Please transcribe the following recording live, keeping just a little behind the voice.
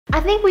I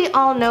think we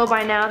all know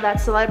by now that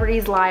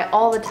celebrities lie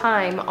all the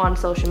time on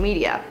social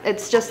media.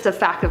 It's just a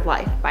fact of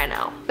life by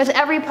now. With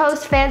every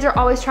post, fans are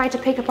always trying to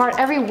pick apart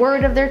every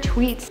word of their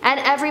tweets and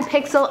every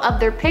pixel of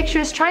their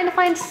pictures, trying to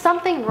find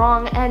something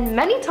wrong, and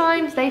many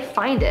times they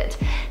find it.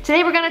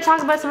 Today we're going to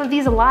talk about some of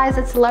these lies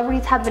that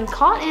celebrities have been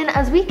caught in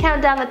as we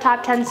count down the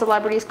top 10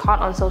 celebrities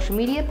caught on social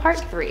media, part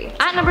 3.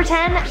 At number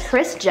 10,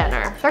 Kris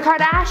Jenner. The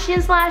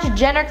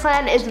Kardashian/Jenner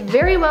clan is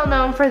very well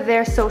known for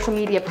their social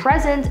media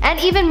presence, and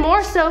even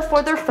more so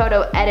for their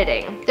photo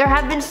editing. There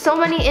have been so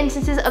many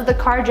instances of the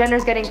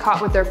Kar-Jenners getting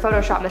caught with their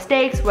Photoshop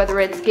mistakes, whether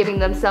it's giving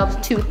themselves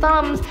 2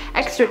 thumbs,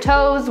 extra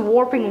toes,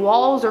 warping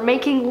walls, or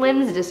making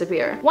limbs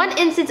disappear. One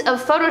instance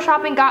of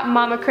photoshopping got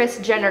Mama Kris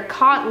Jenner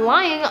caught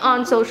lying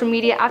on social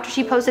media after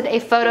she posted a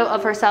photo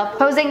of herself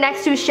posing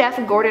next to Chef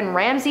Gordon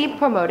Ramsay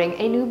promoting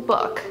a new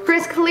book.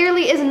 Kris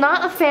clearly is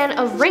not a fan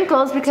of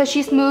wrinkles because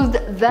she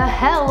smoothed the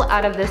hell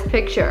out of this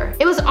picture.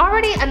 It was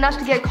already enough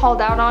to get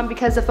called out on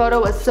because the photo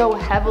was so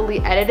heavily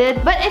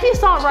edited, but if you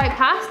saw right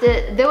past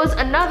it, there was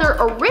another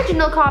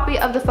original copy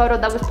of the photo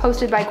that was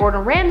posted by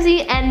Gordon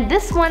Ramsay, and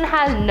this one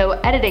has no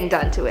editing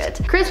done to it.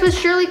 Kris was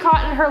surely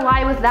caught in her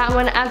lie with that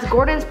one, as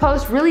Gordon's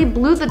post really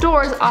blew the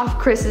doors off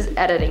Kris's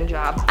editing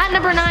job. At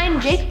number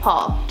 9, Jake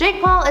Paul.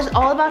 Jake Paul is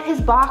all about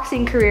his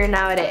boxing career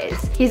nowadays.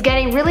 He's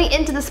getting really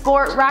into the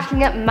sport,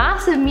 racking up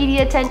massive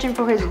media attention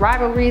for his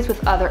rivalries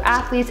with other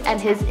athletes and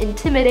his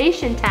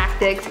intimidation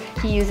tactics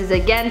he uses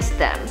against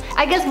them.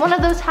 I guess one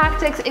of those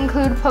tactics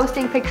include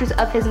posting pictures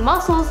of his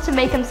muscles to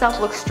make himself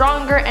look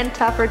stronger and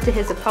tougher to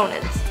his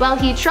opponents. Well,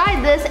 he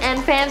tried this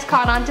and fans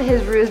caught on to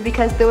his ruse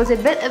because there was a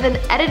bit of an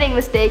editing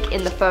mistake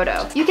in the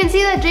photo. You can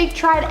see that Jake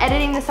tried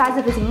editing the size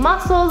of his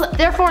muscles,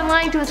 therefore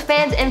lying to his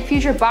fans and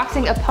future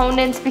boxing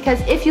opponents, because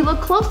if you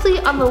look closely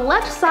on the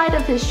left side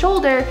of his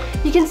shoulder,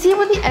 you can see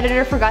where the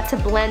editor forgot to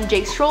blend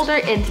Jake's shoulder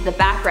into the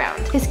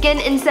background. His skin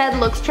instead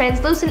looks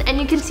translucent and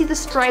you can see the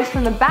stripes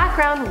from the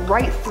background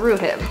right through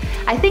him.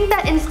 I think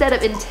that instead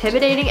of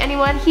intimidating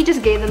anyone, he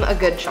just gave them a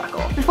good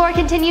chuckle. Before I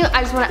continue,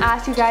 I just want to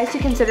ask you guys to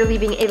consider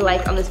leaving a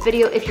like on this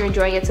video if you're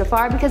enjoying it so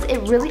far, because it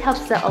really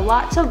helps us out a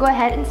lot, so go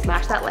ahead and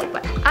smash that like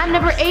button. At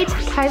number 8,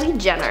 Kylie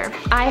Jenner.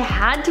 I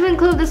had to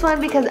include this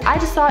one because I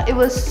just thought it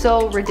was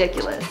so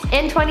ridiculous.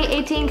 In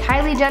 2018,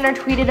 Kylie Jenner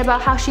tweeted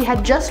about how she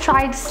had just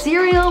tried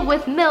cereal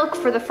with milk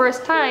for the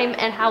first time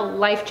and how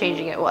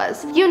life-changing it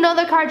was. You know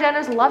the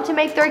Kar-Jenners love to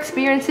make their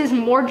experiences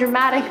more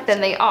dramatic than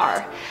they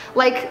are.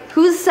 Like,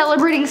 who's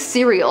celebrating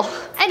cereal?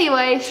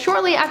 Anyway,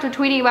 shortly after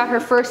tweeting about her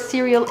first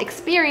cereal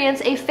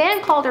experience, a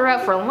fan called her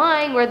out for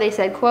lying, where they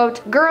said,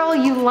 quote, "Girl,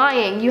 you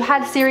lying. You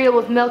had cereal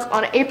with milk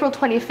on April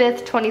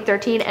 25th,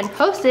 2013 and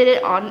posted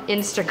it on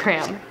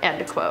Instagram,"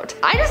 end quote.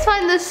 I just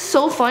find this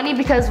so funny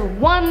because,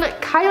 one,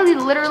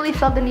 Kylie literally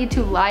felt the need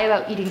to lie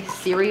about eating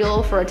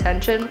cereal for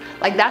attention.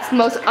 Like, that's the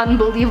most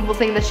unbelievable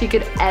thing that she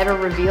could ever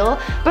reveal.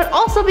 But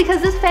also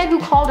because this fan who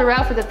called her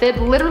out for the fib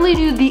literally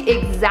knew the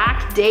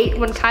exact date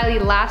when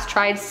Kylie last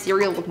tried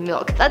cereal with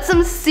milk. That's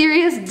some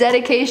serious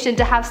dedication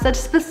to have such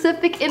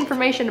specific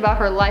information about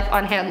her life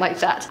on hand like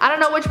that. I don't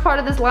know which part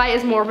of this lie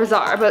is more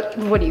bizarre, but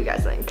what do you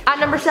guys think? At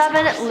number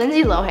 7,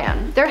 Lindsay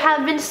Lohan. There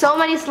have been so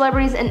many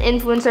celebrities and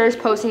influencers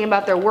posting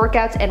about their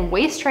workouts and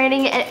waist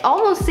training, and it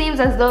almost seems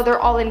as though they're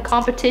all in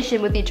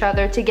competition with each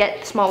other to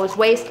get smallest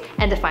waist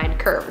and defined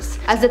curves,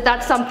 as if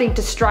that's something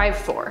to strive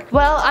for.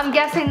 Well, I'm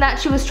guessing that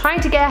she was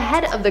trying to get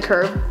ahead of the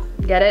curve,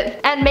 get it?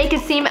 And make it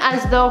seem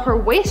as though her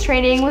waist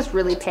training was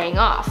really paying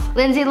off.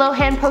 Lindsay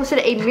Lohan posted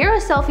a mirror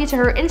selfie to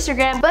her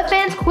Instagram, but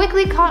fans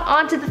quickly caught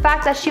on to the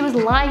fact that she was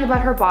lying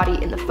about her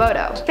body in the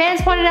photo.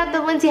 Fans pointed out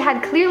that Lindsay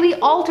had clearly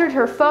altered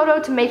her photo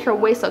to make her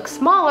waist look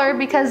smaller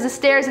because the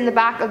stairs in the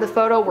back of the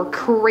photo were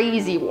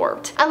crazy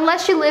warped.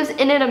 Unless she lives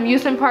in an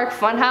amusement park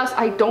funhouse,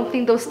 I don't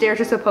think those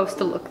stairs are supposed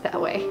to look that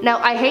way. Now,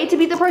 I hate to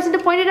be the person to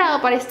point it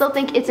out, but I still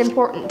think it's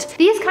important.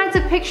 These kinds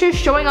of pictures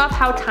showing off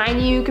how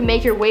tiny you can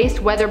make your waist,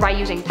 whether by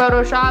using Photoshop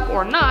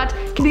or not,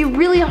 can be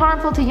really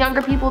harmful to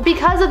younger people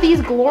because of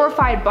these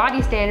glorified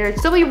body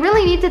standards, so we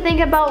really need to think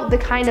about the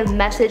kind of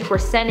message we're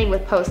sending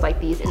with posts like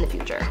these in the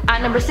future.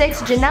 At number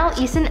 6, Janelle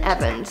Eason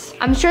Evans.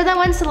 I'm sure that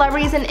when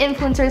celebrities and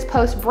influencers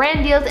post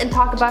brand deals and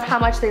talk about how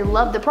much they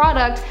love the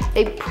product,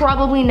 they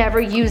probably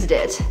never used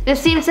it. This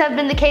seems to have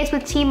been the case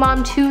with Teen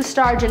Mom 2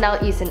 star Janelle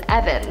Eason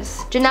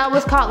Evans. Janelle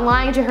was caught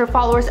lying to her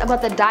followers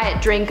about the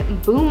diet drink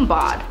Boom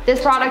Bod.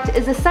 This product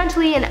is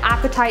essentially an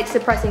appetite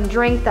suppressing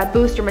drink that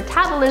boosts your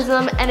metabolism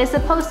and is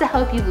supposed to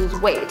help you lose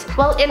weight.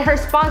 Well, in her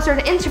sponsored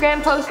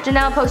Instagram post,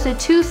 Janelle posted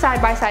 2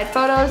 side-by-side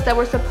photos that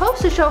were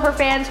supposed to show her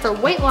fans her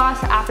weight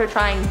loss after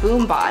trying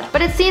Boom Bod.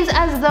 But it seems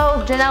as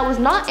though Janelle was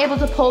not able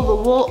to pull the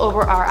wool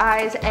over our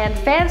eyes, and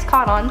fans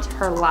caught on to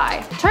her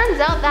lie. Turns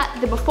out that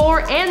the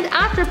before and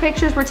after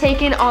pictures were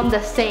taken on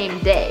the same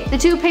day. The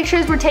 2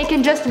 pictures were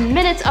taken just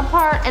minutes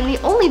apart, and the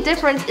only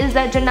difference is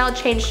that Janelle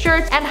changed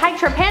shirts and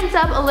hiked her pants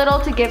up a little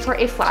to give her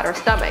a flatter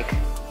stomach.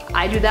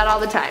 I do that all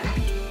the time.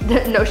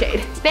 No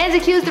shade. Fans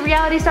accused the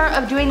reality star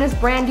of doing this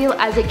brand deal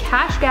as a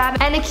cash grab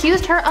and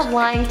accused her of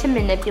lying to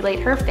manipulate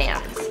her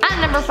fans. At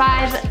number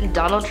 5,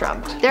 Donald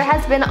Trump. There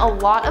has been a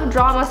lot of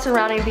drama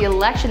surrounding the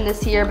election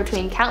this year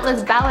between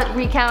countless ballot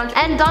recounts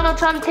and Donald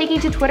Trump taking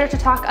to Twitter to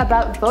talk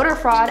about voter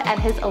fraud and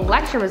his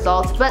election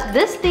results, but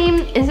this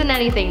theme isn't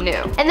anything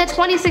new. In the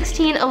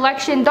 2016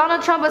 election,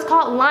 Donald Trump was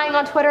caught lying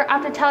on Twitter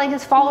after telling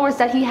his followers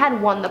that he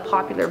had won the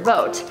popular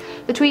vote.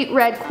 The tweet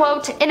read,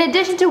 quote, "In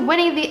addition to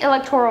winning the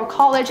Electoral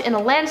College in a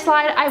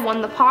landslide, I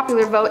won the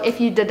popular vote if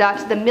you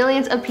deduct the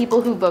millions of people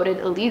who voted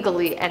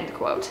illegally," end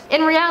quote.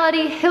 In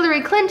reality,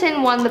 Hillary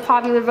Clinton won the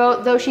popular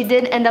vote, though she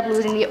did end up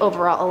losing the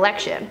overall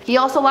election. He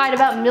also lied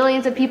about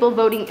millions of people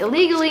voting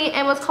illegally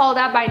and was called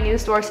out by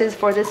news sources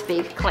for this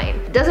fake claim.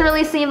 It doesn't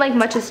really seem like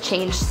much has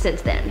changed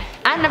since then.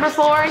 At number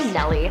 4,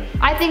 Nelly.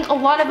 I think a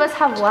lot of us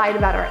have lied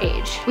about our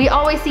age. We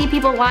always see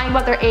people lying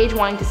about their age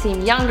wanting to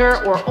seem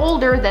younger or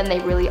older than they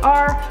really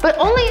are, but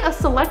only a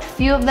select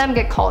few of them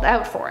get called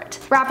out for it.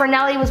 Rapper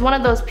Nelly was one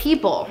of those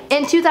people.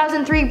 In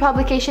 2003,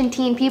 publication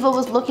Teen People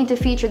was looking to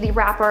feature the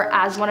rapper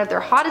as one of their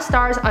hottest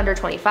stars under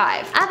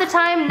 25. At the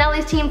time,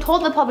 Nelly's team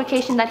told the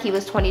publication that he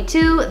was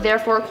 22,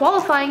 therefore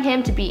qualifying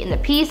him to be in the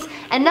piece,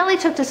 and Nelly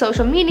took to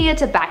social media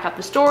to back up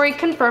the story,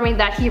 confirming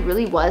that he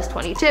really was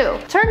 22.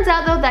 Turns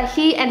out though that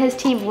he and his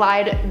team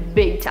lied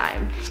big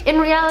time. In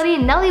reality,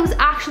 Nelly was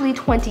actually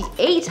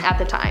 28 at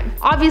the time.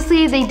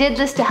 Obviously, they did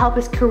this to help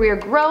his career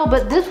grow,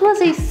 but this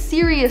was a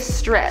serious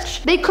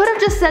stretch. They could have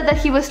just said that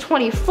he was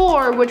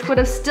 24, which would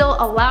have still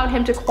allowed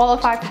him to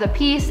qualify for the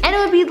piece, and it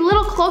would be a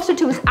little closer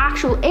to his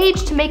actual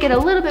age to make it a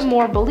little bit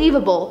more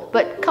believable,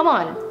 but come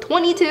on.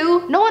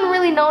 22? No one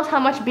really knows how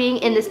much being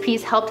in this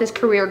piece helped his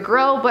career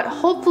grow, but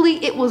hopefully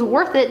it was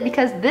worth it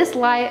because this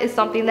lie is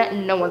something that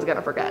no one's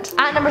gonna forget.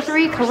 At number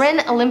 3, Corinne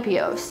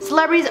Olympios.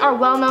 Celebrities are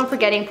well known for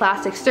getting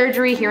plastic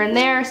surgery here and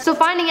there, so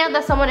finding out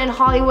that someone in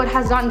Hollywood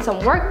has gotten some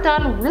work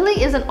done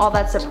really isn't all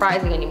that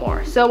surprising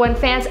anymore. So when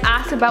fans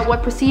ask about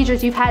what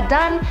procedures you've had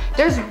done,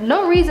 there's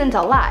no reason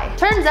to lie.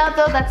 Turns out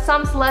though that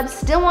some celebs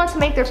still want to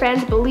make their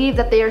fans believe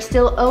that they are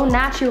still au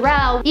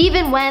naturel,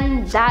 even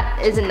when that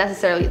isn't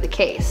necessarily the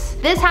case.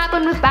 This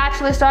happened with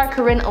Bachelor star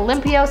Corinne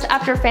Olympios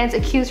after fans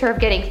accused her of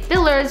getting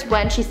fillers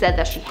when she said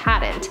that she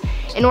hadn't.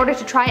 In order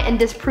to try and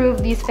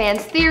disprove these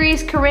fans'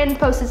 theories, Corinne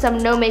posted some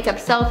no makeup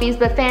selfies,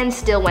 but fans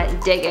still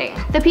went digging.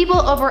 The people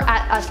over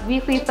at Us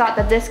Weekly thought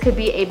that this could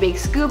be a big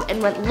scoop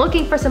and went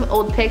looking for some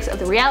old pics of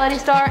the reality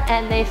star,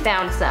 and they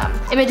found some.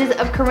 Images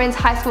of Corinne's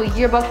high school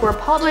yearbook were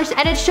published,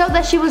 and it showed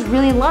that she was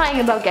really lying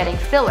about getting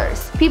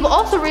fillers. People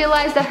also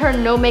realized that her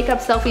no makeup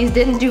selfies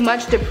didn't do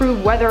much to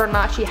prove whether or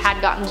not she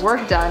had gotten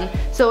work done,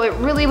 so it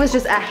really was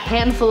just a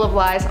handful of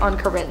lies on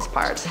Corinne's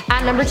part.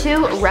 At number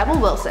 2, Rebel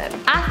Wilson.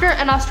 After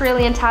an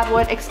Australian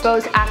tabloid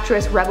exposed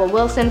actress Rebel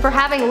Wilson for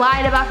having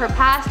lied about her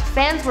past,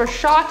 fans were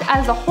shocked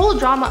as the whole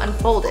drama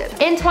unfolded.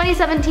 In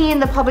 2017,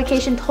 the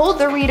publication told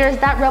their readers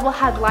that Rebel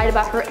had lied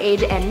about her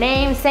age and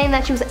name, saying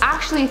that she was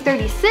actually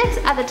 36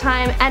 at the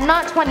time and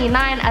not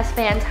 29 as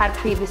fans had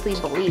previously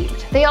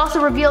believed. They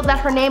also revealed that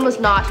her name was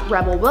not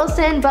Rebel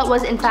Wilson, but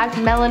was in fact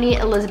Melanie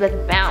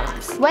Elizabeth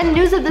Bounds. When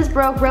news of this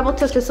broke, Rebel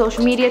took to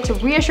social media to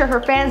reassure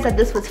her fans that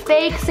this was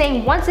fake,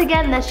 saying once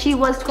again that she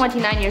was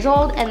 29 years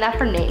old and that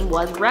her name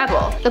was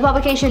Rebel. The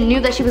publication knew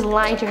that she was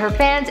lying to her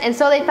fans, and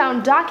so they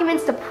found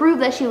documents to prove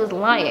that she was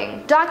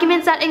lying.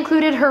 Documents that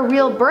included her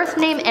real birth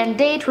name and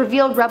date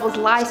revealed Rebel's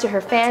lies to her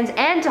fans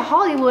and to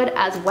Hollywood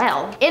as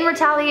well. In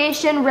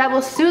retaliation,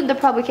 Rebel sued the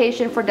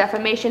publication for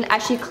defamation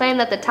as she claimed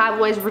that the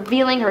tabloids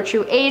revealing her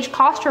true age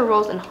cost her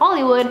roles in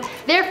Hollywood,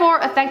 therefore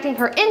affecting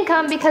her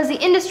income because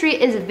the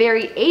industry is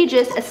very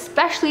ageist,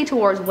 especially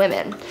towards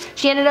women.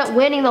 She ended up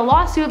winning the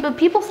lawsuit, but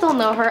people still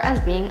know her as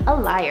being a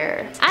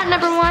liar. At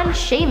number 1,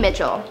 Shay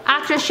Mitchell.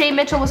 Actress Shay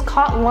Mitchell was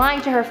caught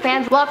lying to her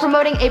fans while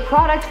promoting a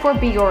product for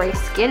Biore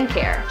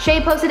skincare. Shay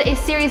posted a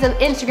series of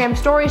Instagram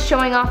stories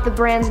showing off the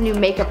brand's new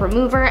makeup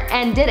remover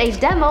and did a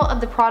demo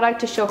of the product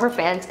to show her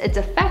fans its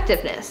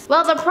effectiveness.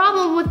 Well, the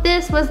problem with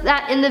this was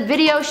that in the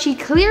video she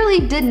clearly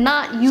did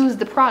not use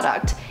the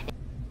product.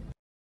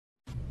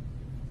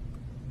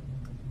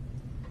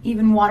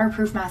 Even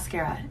waterproof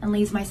mascara, and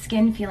leaves my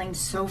skin feeling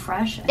so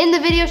fresh. In the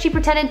video, she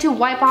pretended to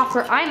wipe off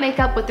her eye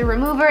makeup with the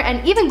remover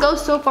and even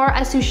goes so far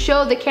as to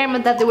show the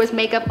camera that there was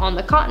makeup on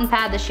the cotton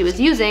pad that she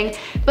was using,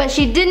 but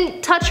she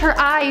didn't touch her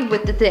eye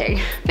with the thing.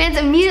 Fans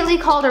immediately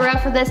called her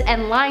out for this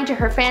and lying to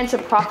her fans to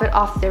profit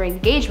off their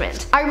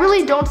engagement. I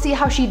really don't see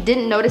how she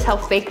didn't notice how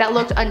fake that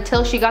looked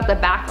until she got the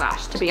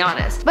backlash, to be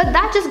honest. But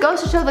that just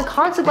goes to show the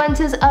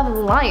consequences of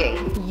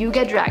lying. You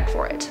get dragged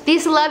for it.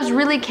 These celebs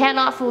really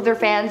cannot fool their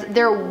fans.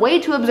 They're way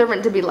too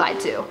observant to be lied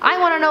to. I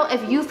want to know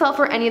if you fell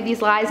for any of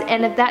these lies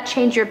and if that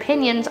changed your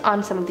opinions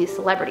on some of these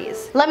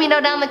celebrities. Let me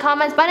know down in the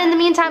comments, but in the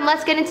meantime,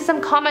 let's get into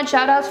some comment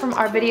shoutouts from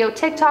our video.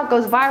 TikTok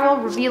goes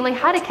viral revealing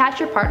how to catch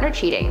your partner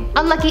cheating.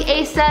 Unlucky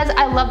Ace says,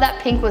 I love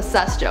that pink was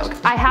sus joke.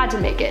 I had to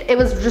make it. It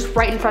was just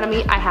right in front of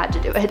me. I had to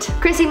do it.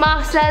 Chrissy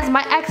Mock says,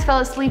 my ex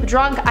fell asleep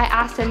drunk. I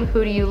asked him,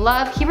 who do you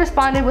love? He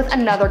responded with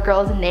another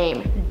girl's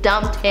name.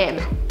 Dumped him.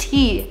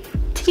 T.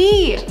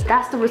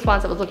 That's the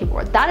response I was looking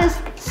for. That is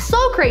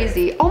so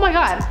crazy. Oh my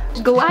god.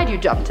 Glad you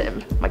jumped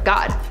him. My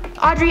god.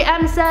 Audrey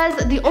M says,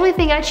 the only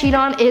thing I cheat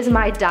on is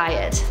my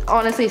diet.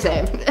 Honestly,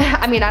 same.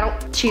 I mean, I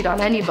don't cheat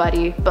on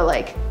anybody, but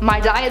like, my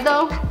diet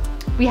though,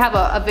 we have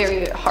a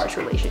very harsh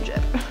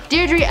relationship.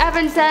 Deirdre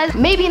Evans says,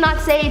 maybe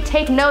not say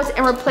take notes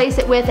and replace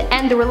it with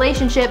end the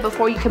relationship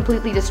before you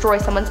completely destroy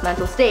someone's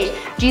mental state.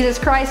 Jesus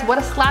Christ, what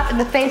a slap in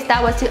the face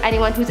that was to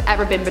anyone who's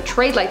ever been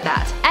betrayed like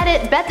that.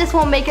 Edit, bet this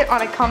won't make it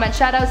on a comment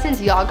shout out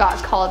since y'all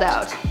got called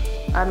out.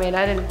 I mean,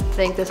 I didn't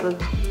think this was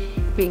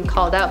being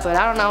called out, but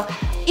I don't know.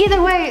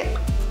 Either way,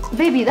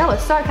 baby, that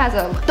was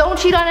sarcasm. Don't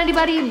cheat on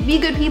anybody, be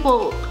good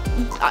people.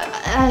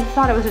 I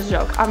thought it was just a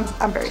joke.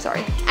 I'm very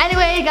sorry.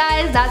 Anyway,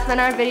 guys, that's been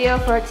our video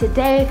for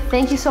today.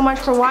 Thank you so much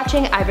for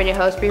watching. I've been your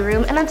host, B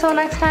Room, and until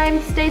next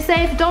time, stay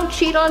safe, don't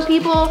cheat on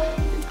people,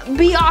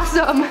 be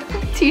awesome.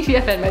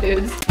 TTFN, my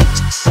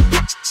dudes.